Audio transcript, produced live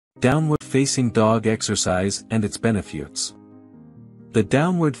Downward facing dog exercise and its benefits. The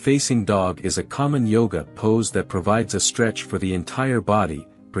downward facing dog is a common yoga pose that provides a stretch for the entire body,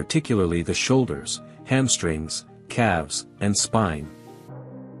 particularly the shoulders, hamstrings, calves, and spine.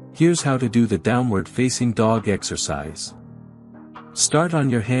 Here's how to do the downward facing dog exercise. Start on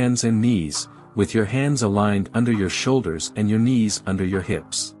your hands and knees, with your hands aligned under your shoulders and your knees under your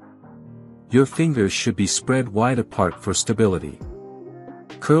hips. Your fingers should be spread wide apart for stability.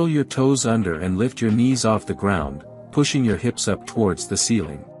 Curl your toes under and lift your knees off the ground, pushing your hips up towards the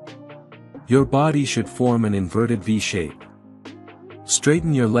ceiling. Your body should form an inverted V shape.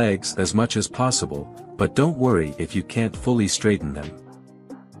 Straighten your legs as much as possible, but don't worry if you can't fully straighten them.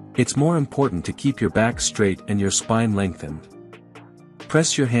 It's more important to keep your back straight and your spine lengthened.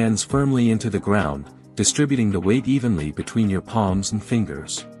 Press your hands firmly into the ground, distributing the weight evenly between your palms and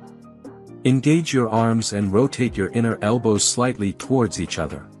fingers. Engage your arms and rotate your inner elbows slightly towards each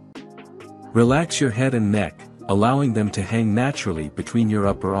other. Relax your head and neck, allowing them to hang naturally between your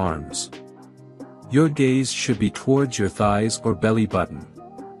upper arms. Your gaze should be towards your thighs or belly button.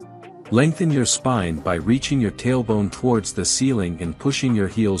 Lengthen your spine by reaching your tailbone towards the ceiling and pushing your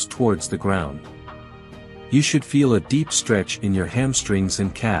heels towards the ground. You should feel a deep stretch in your hamstrings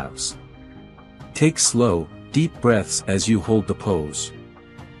and calves. Take slow, deep breaths as you hold the pose.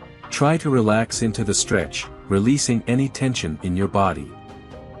 Try to relax into the stretch, releasing any tension in your body.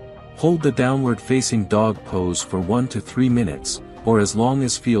 Hold the downward facing dog pose for 1 to 3 minutes, or as long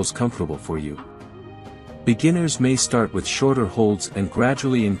as feels comfortable for you. Beginners may start with shorter holds and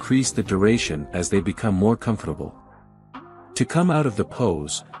gradually increase the duration as they become more comfortable. To come out of the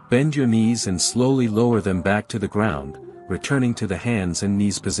pose, bend your knees and slowly lower them back to the ground, returning to the hands and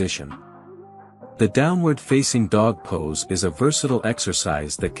knees position. The downward facing dog pose is a versatile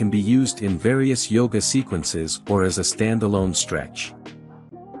exercise that can be used in various yoga sequences or as a standalone stretch.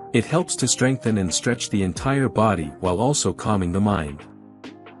 It helps to strengthen and stretch the entire body while also calming the mind.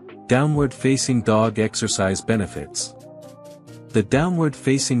 Downward facing dog exercise benefits. The downward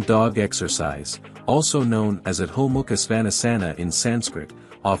facing dog exercise, also known as Adho Mukha Svanasana in Sanskrit,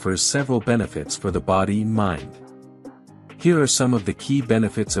 offers several benefits for the body and mind. Here are some of the key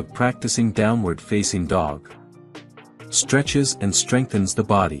benefits of practicing downward facing dog. Stretches and strengthens the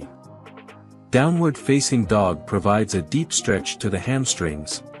body. Downward facing dog provides a deep stretch to the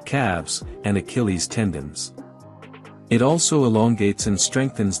hamstrings, calves, and Achilles tendons. It also elongates and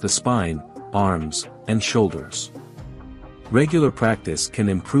strengthens the spine, arms, and shoulders. Regular practice can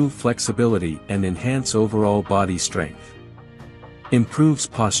improve flexibility and enhance overall body strength. Improves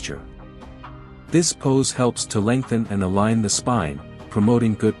posture. This pose helps to lengthen and align the spine,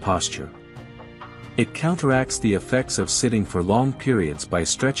 promoting good posture. It counteracts the effects of sitting for long periods by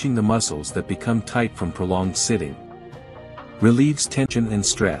stretching the muscles that become tight from prolonged sitting. Relieves tension and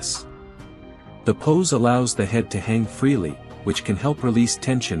stress. The pose allows the head to hang freely, which can help release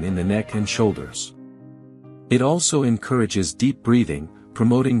tension in the neck and shoulders. It also encourages deep breathing,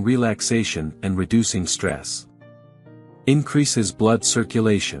 promoting relaxation and reducing stress. Increases blood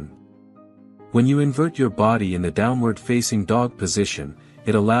circulation. When you invert your body in the downward facing dog position,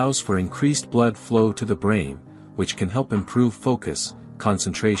 it allows for increased blood flow to the brain, which can help improve focus,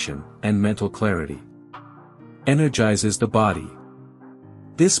 concentration, and mental clarity. Energizes the body.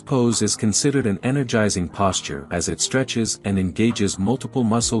 This pose is considered an energizing posture as it stretches and engages multiple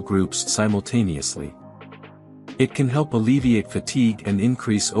muscle groups simultaneously. It can help alleviate fatigue and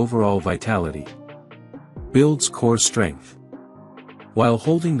increase overall vitality. Builds core strength. While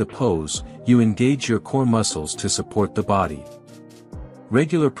holding the pose, you engage your core muscles to support the body.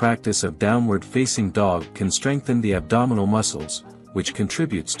 Regular practice of downward facing dog can strengthen the abdominal muscles, which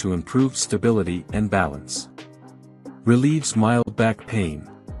contributes to improved stability and balance. Relieves mild back pain.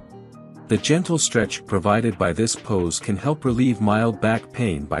 The gentle stretch provided by this pose can help relieve mild back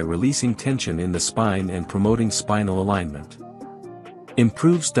pain by releasing tension in the spine and promoting spinal alignment.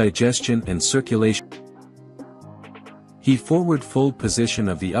 Improves digestion and circulation. The forward fold position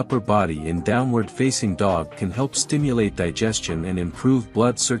of the upper body in downward facing dog can help stimulate digestion and improve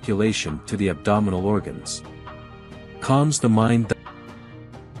blood circulation to the abdominal organs. Calms the mind.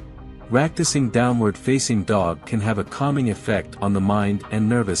 Practicing downward facing dog can have a calming effect on the mind and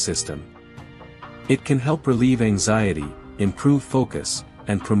nervous system. It can help relieve anxiety, improve focus,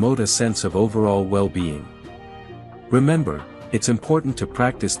 and promote a sense of overall well-being. Remember, it's important to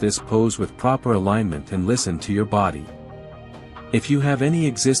practice this pose with proper alignment and listen to your body. If you have any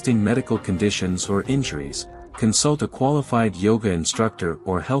existing medical conditions or injuries, consult a qualified yoga instructor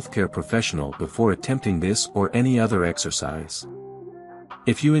or healthcare professional before attempting this or any other exercise.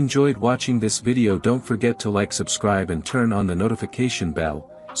 If you enjoyed watching this video, don't forget to like, subscribe and turn on the notification bell.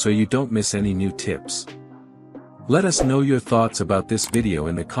 so you don't miss any new tips. Let us know your thoughts about this video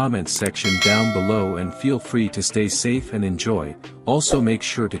in the comments section down below, and feel free to stay safe and enjoy. Also make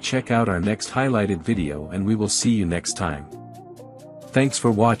sure to check out our next highlighted video, and we will see you next time. Thanks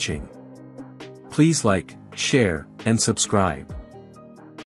for watching. Please like, share, and subscribe.